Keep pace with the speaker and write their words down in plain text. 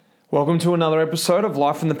Welcome to another episode of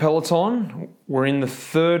Life in the Peloton. We're in the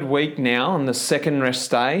third week now on the second rest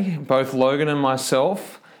day. Both Logan and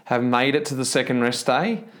myself have made it to the second rest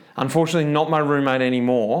day. Unfortunately, not my roommate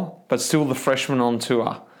anymore, but still the freshman on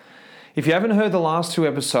tour. If you haven't heard the last two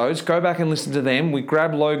episodes, go back and listen to them. We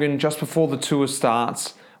grab Logan just before the tour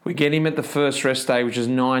starts. We get him at the first rest day, which is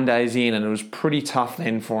 9 days in, and it was pretty tough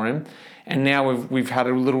then for him. And now we've had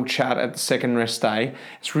a little chat at the second rest day.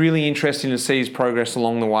 It's really interesting to see his progress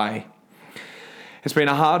along the way. It's been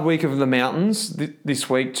a hard week of the mountains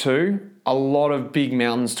this week too. A lot of big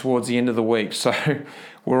mountains towards the end of the week. So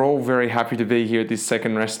we're all very happy to be here at this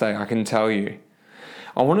second rest day, I can tell you.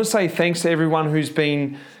 I want to say thanks to everyone who's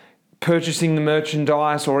been purchasing the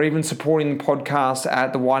merchandise or even supporting the podcast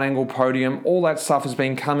at the Wide Angle Podium. All that stuff has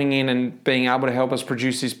been coming in and being able to help us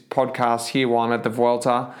produce this podcast here while I'm at the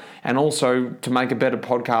Vuelta, and also to make a better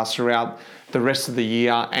podcast throughout the rest of the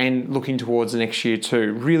year and looking towards next year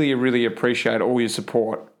too. Really appreciate all your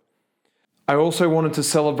support. I also wanted to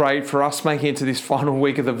celebrate for us making it to this final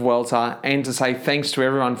week of the Vuelta and to say thanks to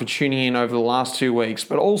everyone for tuning in over the last 2 weeks,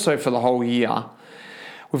 but also for the whole year.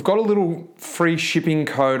 We've got a little free shipping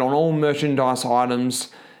code on all merchandise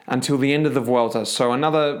items until the end of the Vuelta. So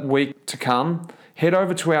another week to come. Head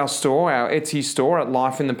over to our store, our Etsy store at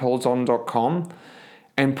lifeinthepeloton.com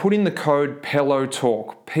and put in the code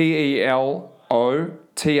PELOTALK, PELOTALK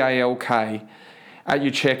at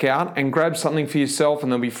your checkout and grab something for yourself, and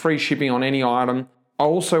there'll be free shipping on any item. I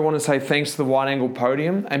also want to say thanks to the Wide Angle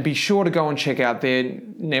Podium, and be sure to go and check out their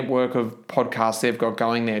network of podcasts they've got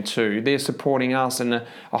going there too. They're supporting us and a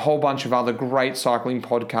whole bunch of other great cycling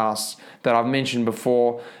podcasts that I've mentioned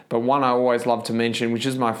before, but one I always love to mention, which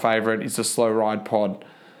is my favorite, is the Slow Ride Pod.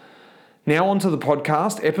 Now on to the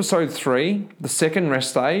podcast, episode 3, the second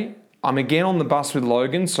rest day. I'm again on the bus with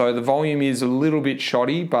Logan, so the volume is a little bit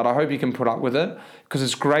shoddy, but I hope you can put up with it, because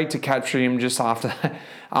it's great to capture him just after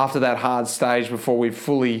that hard stage before we've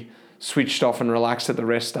fully switched off and relaxed at the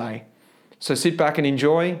rest day. So sit back and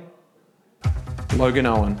enjoy Logan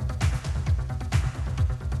Owen.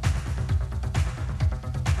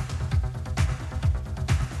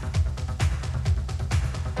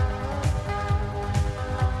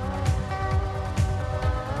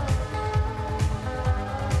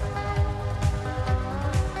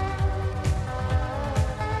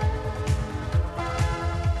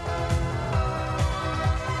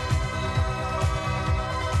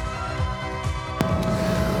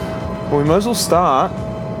 Well, we might as well start,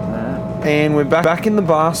 and we're back in the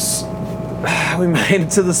bus. We made it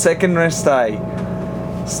to the second rest day.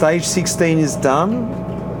 Stage 16 is done.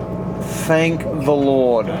 Thank the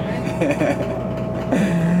Lord. Yep.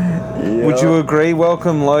 Would you agree?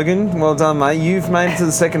 Welcome, Logan. Well done, mate. You've made it to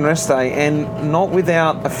the second rest day, and not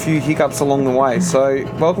without a few hiccups along the way. So,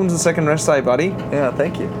 welcome to the second rest day, buddy. Yeah,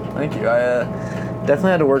 thank you. I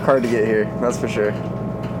definitely had to work hard to get here, that's for sure.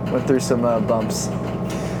 Went through some bumps.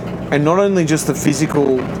 And not only just the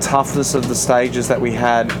physical toughness of the stages that we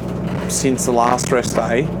had since the last rest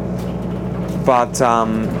day, but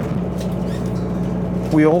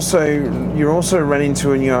you also ran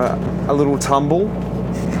into a little tumble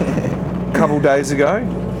a couple days ago.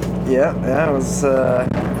 Yeah, I was trying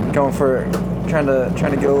to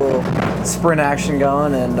get a little sprint action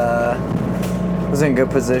going, and was in good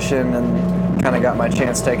position and kind of got my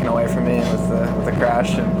chance taken away from me with the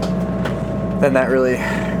crash, and then that really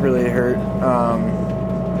hurt.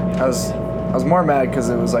 I was more mad because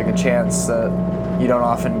it was like a chance that you don't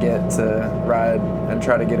often get to ride and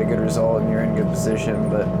try to get a good result, and you're in good position.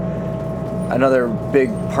 But another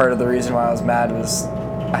big part of the reason why I was mad was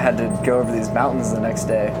I had to go over these mountains the next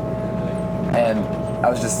day, and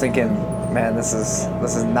I was just thinking, man, this is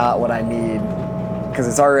not what I need, because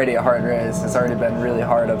it's already a hard race. It's already been really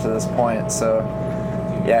hard up to this point. So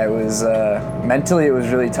yeah, it was mentally it was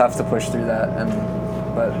really tough to push through that,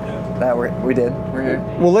 but that we did. We're here.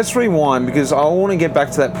 Well, let's rewind, because I want to get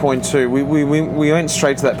back to that point too. We went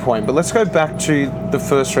straight to that point, but let's go back to the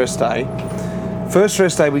first rest day. First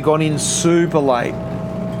rest day, we got in super late,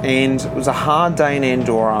 and it was a hard day in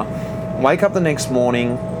Andorra. Wake up the next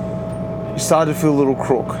morning, you started to feel a little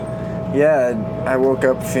crook. Yeah, I woke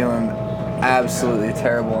up feeling absolutely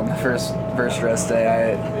terrible on the first rest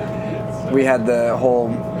day. We had the whole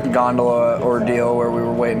gondola ordeal where we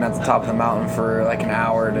were waiting at the top of the mountain for like an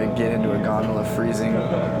hour to get into a gondola freezing.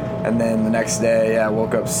 And then the next day, I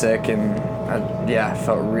woke up sick, and I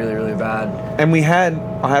felt really bad. And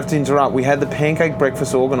I have to interrupt, we had the pancake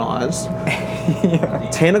breakfast organised. Yeah.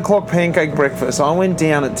 10 o'clock pancake breakfast. I went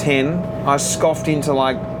down at 10. I scoffed into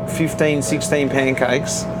like 15, 16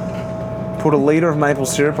 pancakes. Put a litre of maple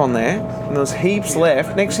syrup on there, and there was heaps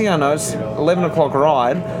left. Next thing I know, it's 11 o'clock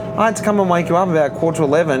ride. I had to come and wake you up about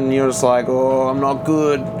 10:45, and you're just like, oh, I'm not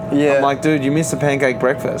good. Yeah. I'm like, dude, you missed the pancake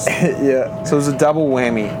breakfast. Yeah. So it was a double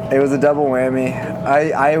whammy. It was a double whammy.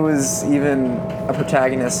 I was even a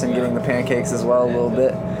protagonist in getting the pancakes as well a little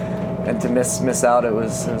bit, and to miss out, it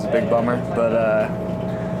was a big bummer. But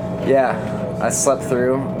yeah, I slept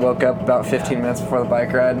through, woke up about 15 minutes before the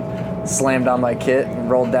bike ride, slammed on my kit,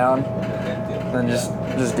 and rolled down, and then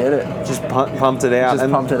just did it. Just pumped it out.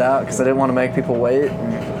 Pumped it out because I didn't want to make people wait.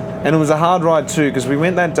 And it was a hard ride too, because we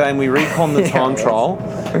went that day and we reconned the time trial,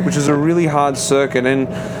 which is a really hard circuit. And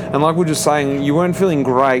like we were just saying, you weren't feeling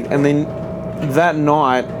great. And then that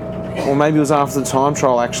night, or maybe it was after the time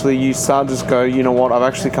trial actually, you started to just go, you know what, I've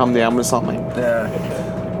actually come down with something. Yeah.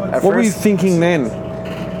 What were you thinking then?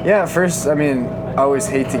 Yeah, at first, I mean, I always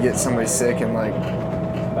hate to get somebody sick, and like,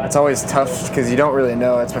 it's always tough because you don't really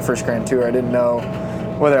know. It's my first Grand Tour. I didn't know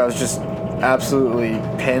whether I was just absolutely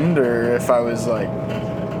pinned or if I was like,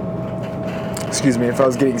 if I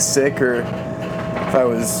was getting sick or if I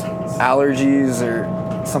was allergies or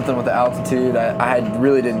something with the altitude. I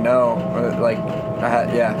really didn't know. Like,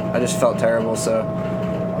 I just felt terrible. So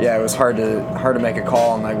yeah, it was hard to make a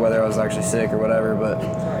call on like whether I was actually sick or whatever.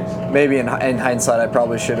 But maybe in hindsight, I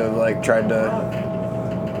probably should have like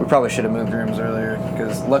we probably should have moved rooms earlier,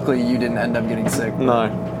 because luckily you didn't end up getting sick.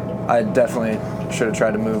 No. I definitely should have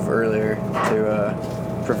tried to move earlier to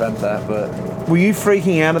prevent that. But were you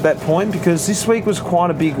freaking out at that point? Because this week was quite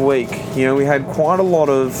a big week. You know, we had quite a lot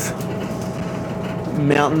of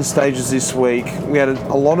mountain stages this week. We had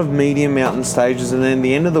a lot of medium mountain stages, and then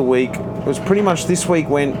the end of the week, it was pretty much this week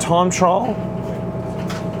went time trial.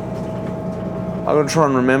 I got to try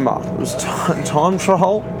and remember. It was time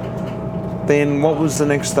trial. Then what was the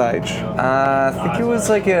next stage? I think it was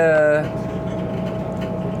like that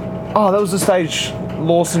was the stage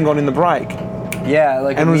Lawson got in the break. Yeah,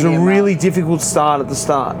 like and it was a really difficult start at the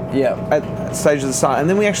start. Yeah. At stage of the start. And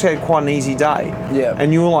then we actually had quite an easy day. Yeah.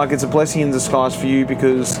 And you were like, it's a blessing in disguise for you,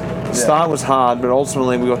 because the start was hard, but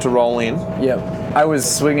ultimately we got to roll in. Yep. I was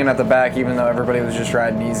swinging at the back even though everybody was just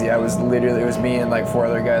riding easy. It was me and like 4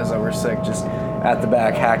 other guys that were sick, just at the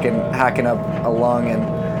back hacking up a lung and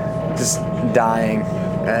just dying.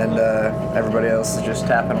 And everybody else is just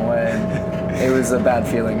tapping away. And it was a bad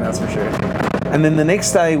feeling, that's for sure. And then the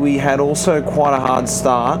next day we had also quite a hard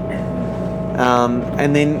start.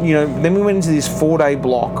 And then, then we went into this 4-day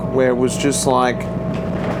block where it was just like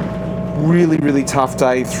really, really tough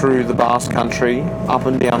day through the Basque Country, up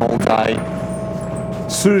and down all day.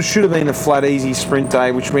 Sort of should have been a flat, easy sprint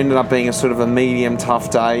day, which ended up being a sort of a medium, tough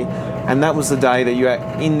day. And that was the day that you,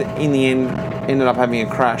 in the end, ended up having a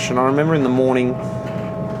crash. And I remember in the morning,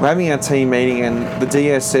 we're having our team meeting, and the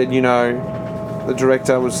DS said, the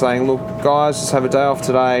director was saying, look, guys, just have a day off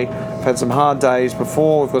today. We've had some hard days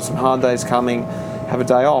before. We've got some hard days coming. Have a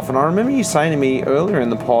day off. And I remember you saying to me earlier in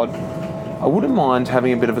the pod, I wouldn't mind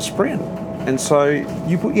having a bit of a sprint. And so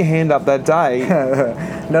you put your hand up that day.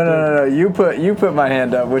 No. You put my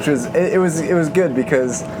hand up, which was it was good,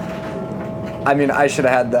 because I mean, I should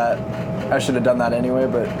have had that. I should have done that anyway,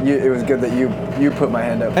 but it was good that you put my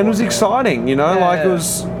hand up. And it was exciting, It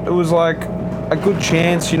was like a good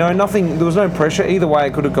chance, nothing. There was no pressure either way.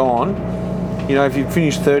 It could have gone. If you'd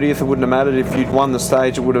finished 30th, it wouldn't have mattered. If you'd won the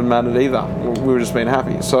stage, it wouldn't have mattered either. We were just being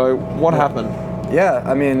happy. So what happened? Yeah,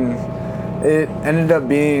 I mean, it ended up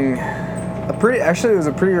being it was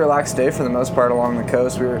a pretty relaxed day for the most part along the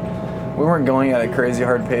coast. We weren't going at a crazy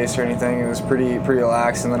hard pace or anything. It was pretty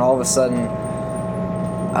relaxed, and then all of a sudden,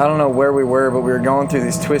 I don't know where we were, but we were going through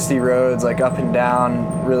these twisty roads, like up and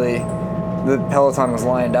down. Really, the peloton was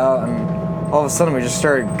lined out, and all of a sudden we just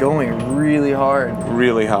started going really hard.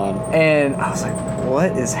 Really hard. And I was like,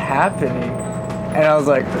 what is happening? And I was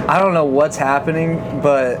like, I don't know what's happening,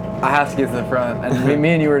 but I have to get to the front. And me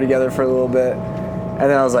and you were together for a little bit. And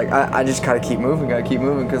then I was like, I just gotta keep moving,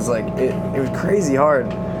 because like it was crazy hard.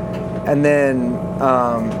 And then,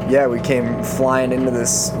 we came flying into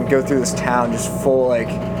this, we go through this town, just full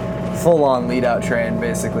on lead out train,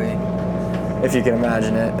 basically, if you can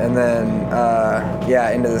imagine it. And then,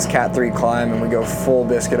 into this Cat 3 climb, and we go full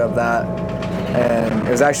biscuit up that. And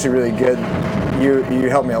it was actually really good. You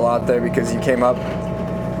helped me a lot there, because you came up.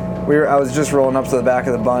 I was just rolling up to the back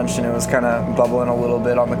of the bunch, and it was kind of bubbling a little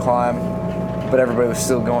bit on the climb, but everybody was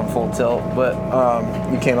still going full tilt. But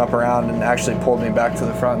you came up around and actually pulled me back to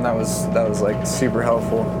the front, and that was like super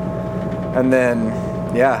helpful. And then,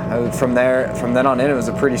 from then on in, it was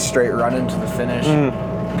a pretty straight run into the finish.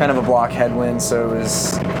 Kind of a block headwind, so it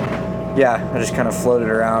was, I just kind of floated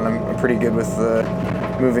around. I'm pretty good with the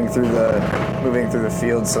moving through the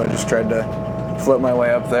field, so I just tried to float my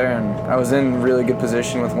way up there, and I was in really good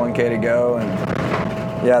position with 1K to go, and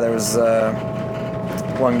yeah, there was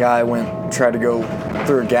one guy tried to go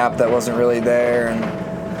through a gap that wasn't really there, and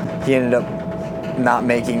he ended up not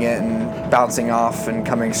making it and bouncing off and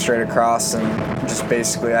coming straight across, and just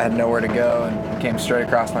basically I had nowhere to go and came straight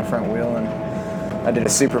across my front wheel, and I did a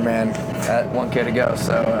Superman at 1K to go.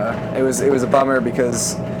 So it was a bummer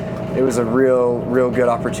because it was a real good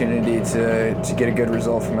opportunity to get a good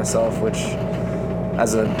result for myself, which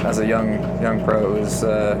as a young pro, it was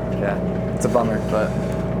it's a bummer. But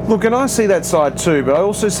look, and I see that side too, but I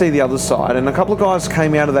also see the other side, and a couple of guys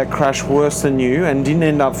came out of that crash worse than you and didn't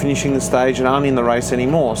end up finishing the stage and aren't in the race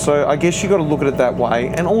anymore. So I guess you got to look at it that way,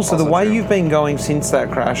 and also the way you've been going since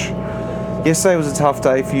that crash. Yesterday was a tough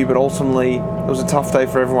day for you, but ultimately it was a tough day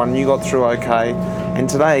for everyone, and you got through okay. And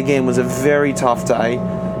today again was a very tough day,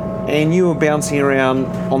 and you were bouncing around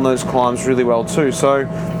on those climbs really well too. So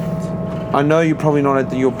I know you're probably not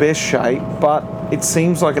at your best shape, but it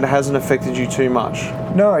seems like it hasn't affected you too much.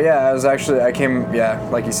 No, yeah, like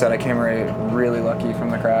you said, I came really lucky from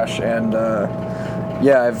the crash, and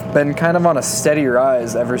I've been kind of on a steady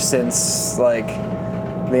rise ever since like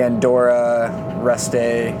the Andorra rest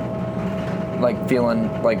day, like feeling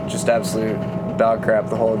like just absolute dog crap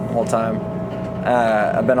the whole time.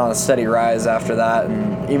 I've been on a steady rise after that,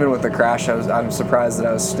 and even with the crash, I'm surprised that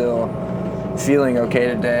I was still feeling okay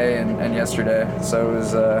today and yesterday. So it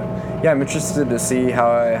was I'm interested to see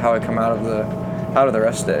how I come out of the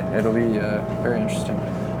rest day. It'll be very interesting.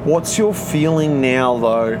 What's your feeling now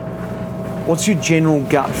though? What's your general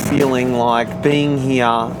gut feeling like being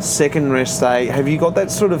here, second rest day? Have you got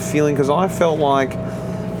that sort of feeling? Because I felt like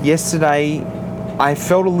yesterday I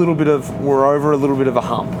felt we're over a little bit of a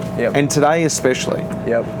hump. Yep. And today especially.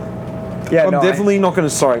 Yep. Yeah, I'm definitely not going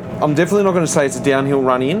to say it's a downhill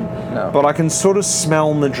run in, but I can sort of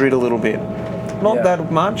smell Madrid a little bit. Not that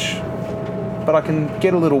much, but I can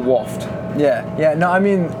get a little waft. Yeah. No, I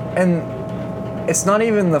mean, and it's not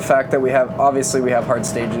even the fact that we have hard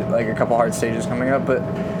stages, like a couple hard stages coming up, but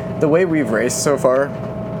the way we've raced so far,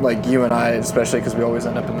 like you and I, especially because we always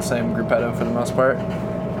end up in the same gruppetto for the most part,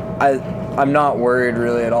 I'm not worried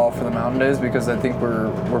really at all for the mountain days, because I think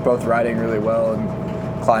we're both riding really well and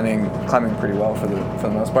climbing pretty well for the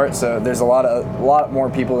most part. So there's a lot more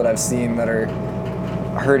people that I've seen that are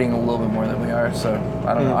hurting a little bit more than we are. So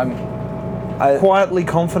I don't know. I'm quietly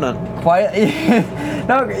confident. No, I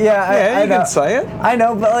you can say it. I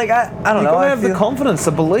know, but like I don't know. You have the confidence,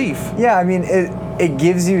 the belief. Yeah, I mean it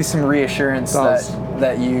gives you some reassurance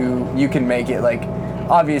that you can make it. Like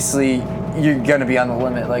obviously you're gonna be on the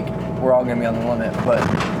limit. Like we're all gonna be on the limit, but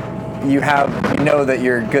you know that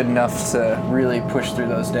you're good enough to really push through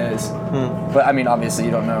those days. But I mean, obviously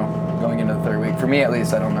you don't know going into the third week. For me at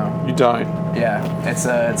least, I don't know. You don't. Yeah, it's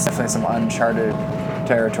definitely some uncharted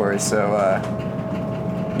territory. So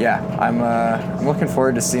I'm looking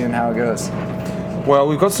forward to seeing how it goes. Well,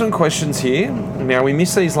 we've got some questions here. Now, we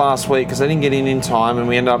missed these last week because they didn't get in time, and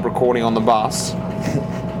we ended up recording on the bus.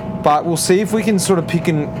 But we'll see if we can sort of pick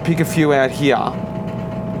a few out here.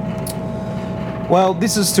 Well,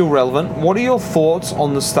 this is still relevant. What are your thoughts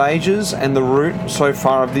on the stages and the route so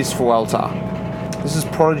far of this Vuelta? This is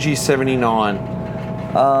Prodigy 79.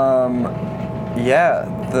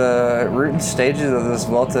 The route and stages of this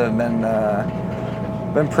Vuelta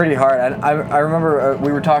have been pretty hard. I remember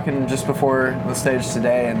we were talking just before the stage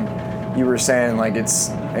today, and you were saying like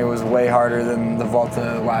it was way harder than the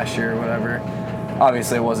Vuelta last year or whatever.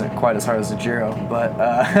 Obviously, it wasn't quite as hard as the Giro, but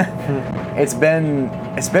it's been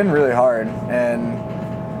really hard. And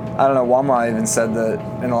I don't know, Wama even said that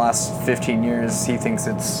in the last 15 years, he thinks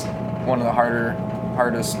it's one of the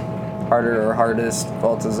hardest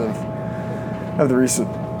Vueltas of the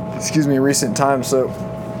recent times. So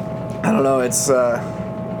I don't know. It's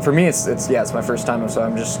for me, it's my first time, so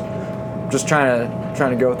I'm just trying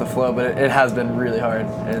to go with the flow, but it has been really hard.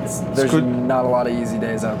 There's not a lot of easy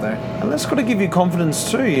days out there. And that's got to give you confidence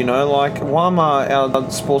too, you know, like Wama, our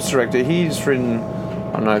sports director, he's ridden,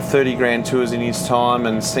 30 Grand Tours in his time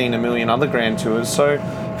and seen a million other Grand Tours. So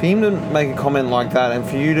for him to make a comment like that, and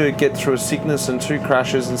for you to get through a sickness and 2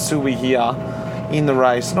 crashes and still be here in the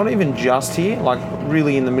race, not even just here, like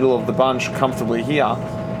really in the middle of the bunch, comfortably here,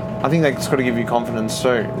 I think that's got to give you confidence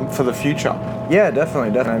too for the future. Yeah,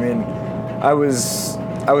 definitely. I mean, I was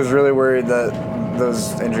really worried that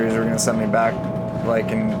those injuries were going to send me back,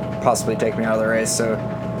 like, and possibly take me out of the race. So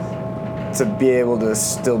to be able to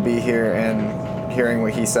still be here and hearing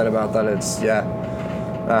what he said about that,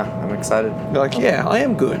 I'm excited. You're like, I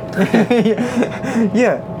am good.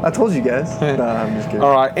 Yeah, I told you guys. No, I'm just kidding.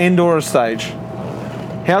 All right, Andorra stage.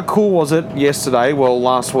 How cool was it yesterday? Well,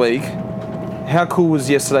 last week. How cool was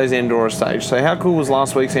yesterday's Andorra stage? So how cool was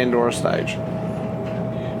last week's Andorra stage?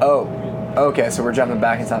 Oh, okay. So we're jumping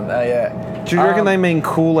back in time. Yeah. Do you reckon they mean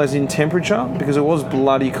cool as in temperature? Because it was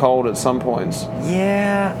bloody cold at some points.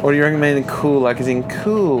 Yeah. Or do you reckon they mean cool, like as in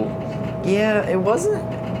cool? Yeah, it wasn't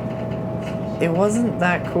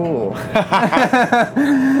that cool.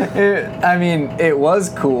 It was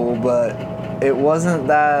cool, but it wasn't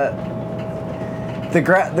that. The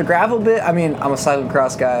gravel bit, I'm a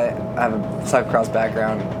cyclocross guy. I have a cyclocross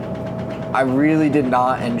background. I really did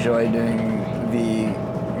not enjoy doing the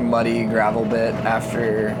muddy gravel bit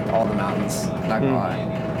after all the mountains, not gonna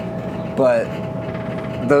lie. But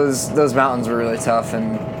those mountains were really tough,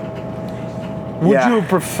 and would you have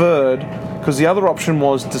preferred, because the other option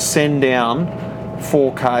was descend down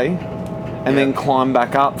 4K and then climb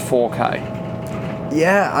back up 4K.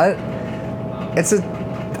 Yeah,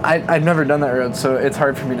 I've never done that road, so it's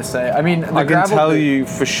hard for me to say. I can tell you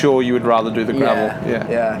for sure you would rather do the gravel.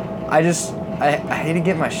 Yeah. I hate to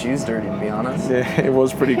get my shoes dirty, to be honest. Yeah, it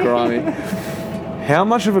was pretty grimy. How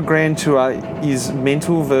much of a Grand Tour is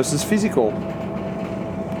mental versus physical?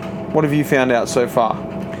 What have you found out so far?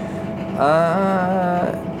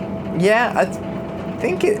 I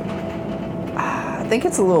think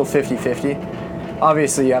it's a little 50-50.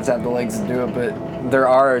 Obviously, you have to have the legs to do it, but there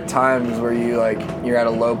are times where you're at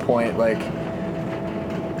a low point, like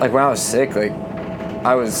when I was sick,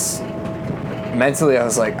 I was mentally, I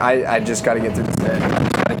was like, I just got to get through this day. I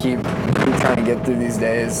just got to keep trying to get through these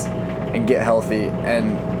days and get healthy.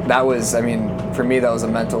 And that was, for me, that was a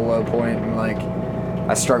mental low point, and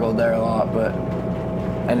I struggled there a lot, but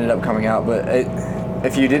ended up coming out. But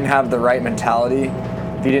if you didn't have the right mentality,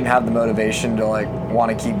 if you didn't have the motivation to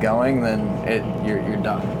want to keep going, then you're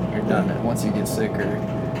done. You're done once you get sick or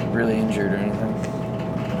really injured or anything.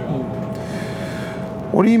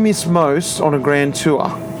 What do you miss most on a Grand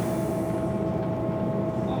Tour?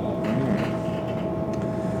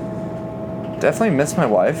 Definitely miss my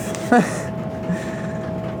wife.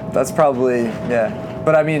 That's probably, yeah.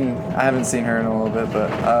 But I haven't seen her in a little bit,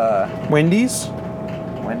 but Wendy's?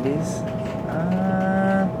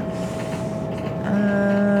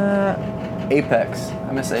 Apex.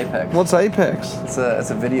 I miss Apex. What's Apex? It's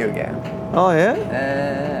a video game. Oh yeah?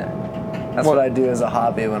 That's what I do as a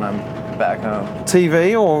hobby when I'm back home.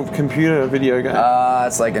 TV or computer video game?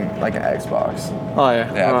 It's like an Xbox. Oh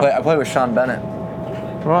yeah. Yeah, right. I play with Sean Bennett.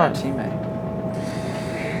 Right. My teammate.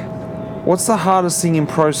 What's the hardest thing in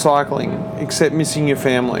pro cycling, except missing your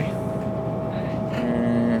family?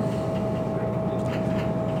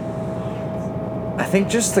 I think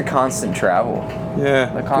just the constant travel.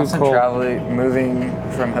 Yeah. The constant traveling, moving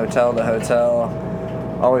from hotel to hotel,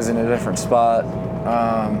 always in a different spot.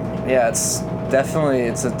 It's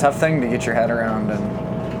a tough thing to get your head around, and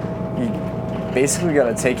you basically got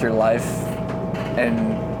to take your life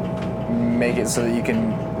and make it so that you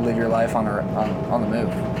can live your life on the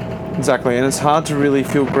move. Exactly, and it's hard to really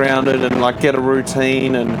feel grounded and get a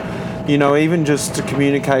routine, and even just to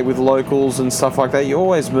communicate with locals and stuff like that. You're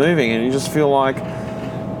always moving, and you just feel like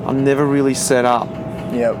I'm never really set up.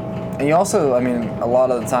 Yep, and you also, a lot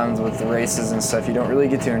of the times with the races and stuff, you don't really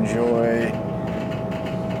get to enjoy,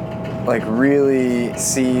 really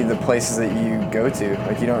see the places that you go to.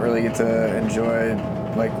 You don't really get to enjoy,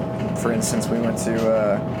 for instance, we went to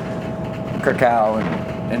Krakow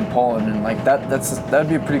in Poland, and that'd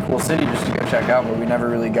be a pretty cool city just to go check out, but we never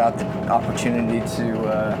really got the opportunity to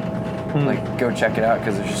go check it out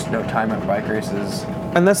because there's just no time at bike races.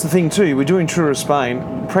 And that's the thing too, we're doing Tour of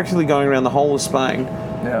Spain, practically going around the whole of Spain.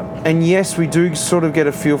 Yeah. And yes, we do sort of get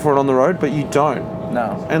a feel for it on the road, but you don't.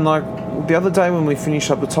 No. And the other day when we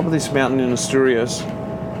finished up the top of this mountain in Asturias,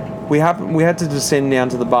 we had to descend down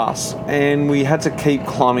to the bus, and we had to keep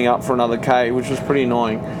climbing up for another K, which was pretty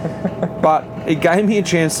annoying. But it gave me a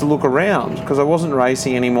chance to look around because I wasn't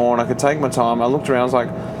racing anymore and I could take my time. I looked around, I was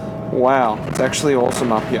like, wow, it's actually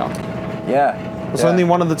awesome up here. Yeah. It's only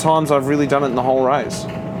one of the times I've really done it in the whole race.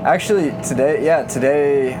 Actually, today, I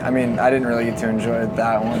didn't really get to enjoy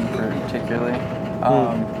that one particularly.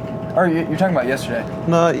 Or you're talking about yesterday?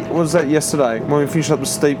 No, what was that yesterday when we finished up the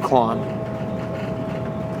steep climb?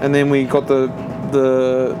 And then we got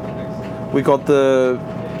the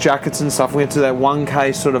jackets and stuff. We went to that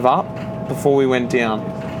 1K sort of up before we went down.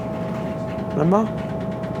 Remember?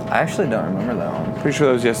 I actually don't remember that one. Pretty sure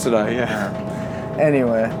that was yesterday, yeah.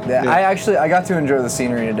 Anyway, I got to enjoy the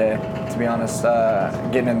scenery today, to be honest. I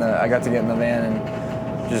got to get in the van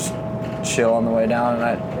and just chill on the way down,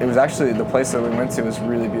 and it was actually, the place that we went to was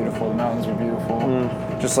really beautiful. The mountains were beautiful.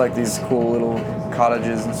 Just these cool little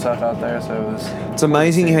cottages and stuff out there, so it was... It's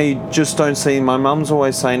amazing how you just don't see... My mum's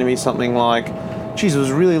always saying to me something like, geez, it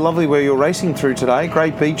was really lovely where you're racing through today.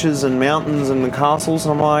 Great beaches and mountains and the castles.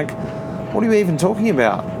 And I'm like, what are you even talking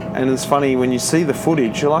about? And it's funny when you see the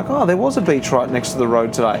footage, you're like, oh, there was a beach right next to the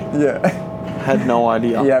road today. Yeah. Had no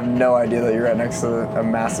idea. You have no idea that you're right next to a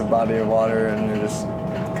massive body of water and you're just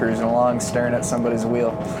cruising along, staring at somebody's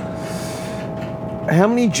wheel. How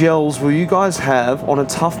many gels will you guys have on a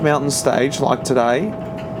tough mountain stage like today,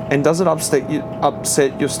 and does it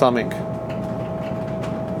upset your stomach?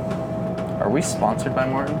 Are we sponsored by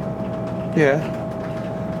Morton? Yeah.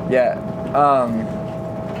 Yeah.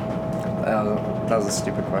 That was a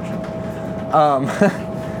stupid question.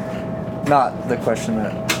 Not the question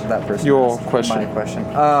that person Your asked. question. My question.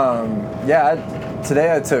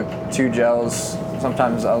 Today I took 2 gels.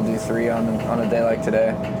 Sometimes I'll do 3 on a day like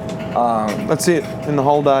today. That's it in the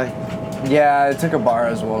whole day. Yeah, I took a bar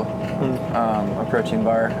as well. A protein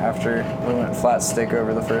bar after we went flat stick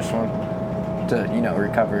over the first one to,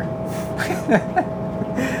 recover.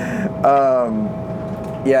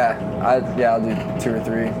 I'll do 2 or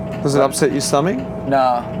 3. Does it upset your stomach?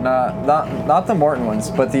 No, not the Morton ones,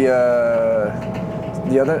 but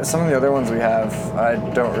some of the other ones we have, I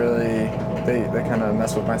don't really. They kind of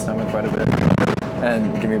mess with my stomach quite a bit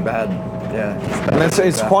and give me bad. And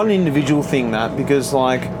it's quite an individual thing, that, because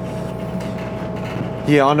like,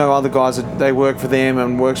 yeah, I know other guys that they work for them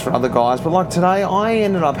and works for other guys, but like today I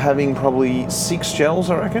ended up having probably 6 gels,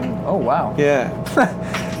 I reckon. Oh wow. Yeah.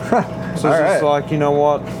 So it's just like, you know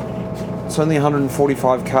what? It's only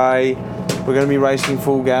 145k. We're going to be racing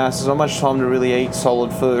full gas. There's not much time to really eat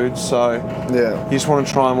solid food, so yeah, you just want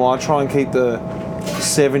to try and keep the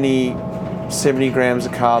 70 grams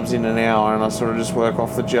of carbs in an hour, and I sort of just work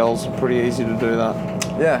off the gels. It's pretty easy to do that.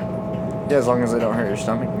 Yeah, as long as they don't hurt your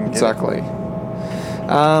stomach. You can Exactly.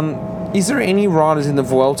 Is there any riders in the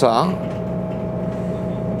Vuelta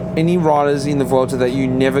that you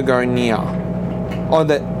never go near?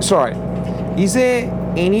 Is there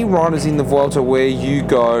any riders in the Vuelta where you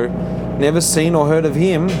go, never seen or heard of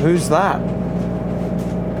him? Who's that?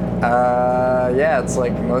 It's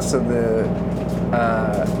like most of the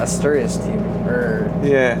Asturias team.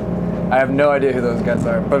 Yeah. I have no idea who those guys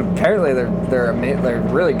are, but apparently they're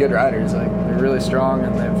really good riders. Like they're really strong,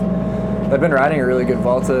 and they've been riding a really good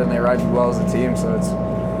Vuelta, and they ride well as a team. So it's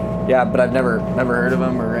but I've never heard of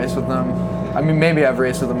them or raced with them. I mean, maybe I've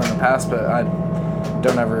raced with them in the past, but I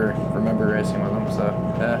don't ever remember racing with them. So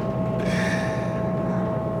yeah.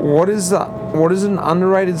 What is an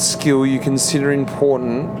underrated skill you consider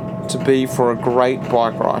important to be for a great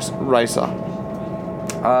bike racer?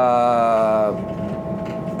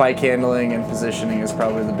 Bike handling and positioning is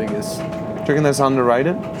probably the biggest. Do you reckon that's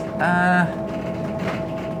underrated?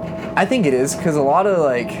 I think it is, because a lot of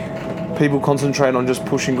people concentrate on just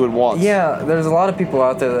pushing good watts. Yeah, there's a lot of people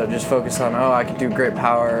out there that just focus on, I can do great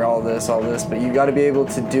power, all this, but you got to be able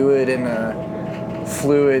to do it in a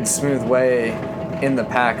fluid, smooth way in the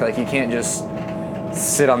pack. Like you can't just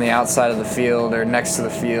sit on the outside of the field or next to the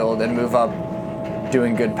field and move up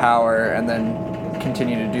doing good power and then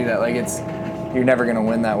continue to do that. Like you're never going to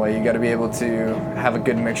win that way. You got to be able to have a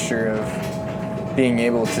good mixture of being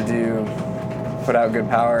able to put out good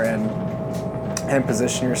power and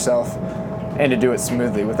position yourself and to do it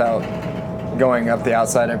smoothly without going up the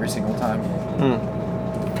outside every single time.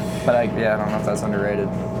 But I don't know if that's underrated.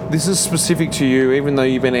 This is specific to you, even though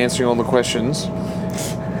you've been answering all the questions.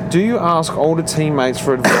 Do you ask older teammates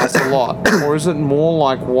for advice a lot, or is it more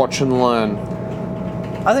like watch and learn?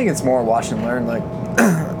 I think it's more watch and learn. Like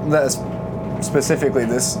specifically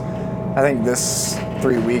this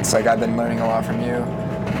 3 weeks, I've been learning a lot from you.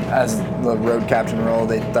 As the road captain role,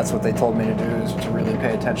 that's what they told me to do, is to really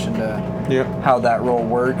pay attention to how that role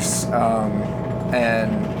works. I've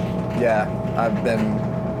been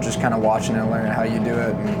just kind of watching and learning how you do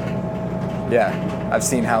it. And I've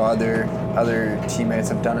seen how other teammates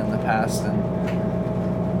have done it in the past,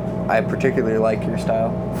 and I particularly like your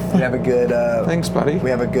style. We have a good thanks, buddy. We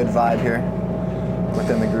have a good vibe here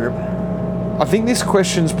within the group. I think this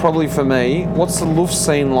question's probably for me. What's the Luft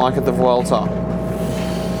scene like at the Vuelta?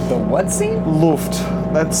 The what scene? Luft.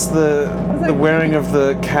 That's the wearing of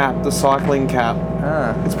the cap, the cycling cap.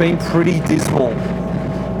 It's been pretty dismal.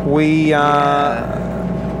 We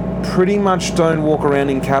pretty much don't walk around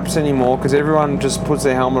in caps anymore because everyone just puts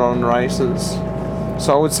their helmet on and races.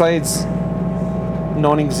 So I would say it's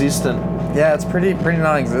non-existent. Yeah, it's pretty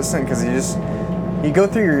non-existent because you go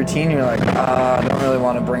through your routine, you're like, I don't really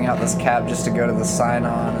want to bring out this cap just to go to the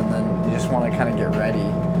sign-on, and then you just want to kind of get ready.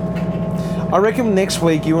 I reckon next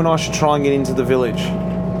week you and I should try and get into the village.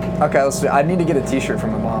 Okay, let's do it. I need to get a t-shirt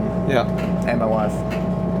from my mom. Yeah. And my wife.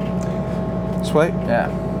 Sweet. Yeah.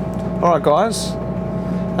 All right, guys.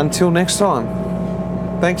 Until next time.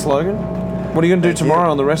 Thanks, Logan. What are you going to do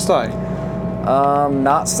tomorrow on the rest day?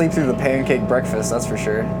 Not sleep through the pancake breakfast, that's for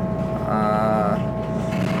sure. I'm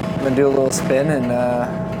gonna do a little spin and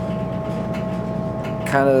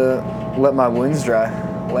kind of let my wounds dry.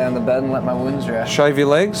 Lay on the bed and let my wounds dry. Shave your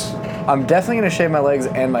legs? I'm definitely gonna shave my legs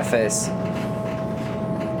and my face.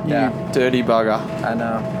 You dirty bugger. I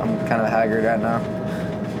know. I'm kind of haggard right now.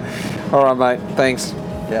 All right, mate. Thanks.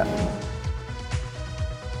 Yeah.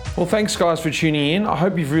 Well, thanks, guys, for tuning in. I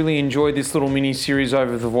hope you've really enjoyed this little mini-series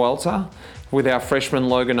over the Vuelta with our freshman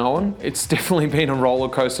Logan Owen. It's definitely been a roller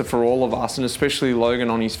coaster for all of us, and especially Logan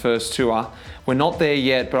on his first tour. We're not there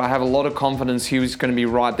yet, but I have a lot of confidence he was going to be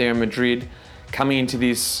right there in Madrid coming into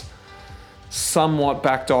this somewhat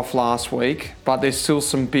backed off last week, but there's still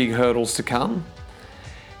some big hurdles to come.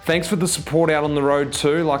 Thanks for the support out on the road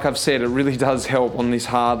too. Like I've said, it really does help on this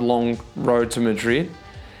hard, long road to Madrid.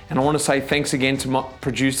 And I want to say thanks again to my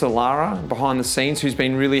producer Lara behind the scenes, who's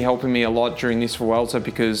been really helping me a lot during this Vuelta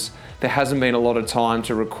because there hasn't been a lot of time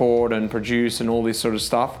to record and produce and all this sort of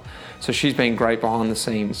stuff. So she's been great behind the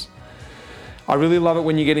scenes. I really love it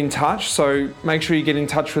when you get in touch, so make sure you get in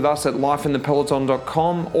touch with us at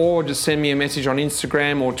lifeinthepeloton.com or just send me a message on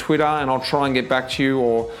Instagram or Twitter and I'll try and get back to you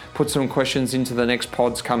or put some questions into the next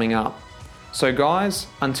pods coming up. So guys,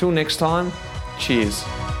 until next time, cheers.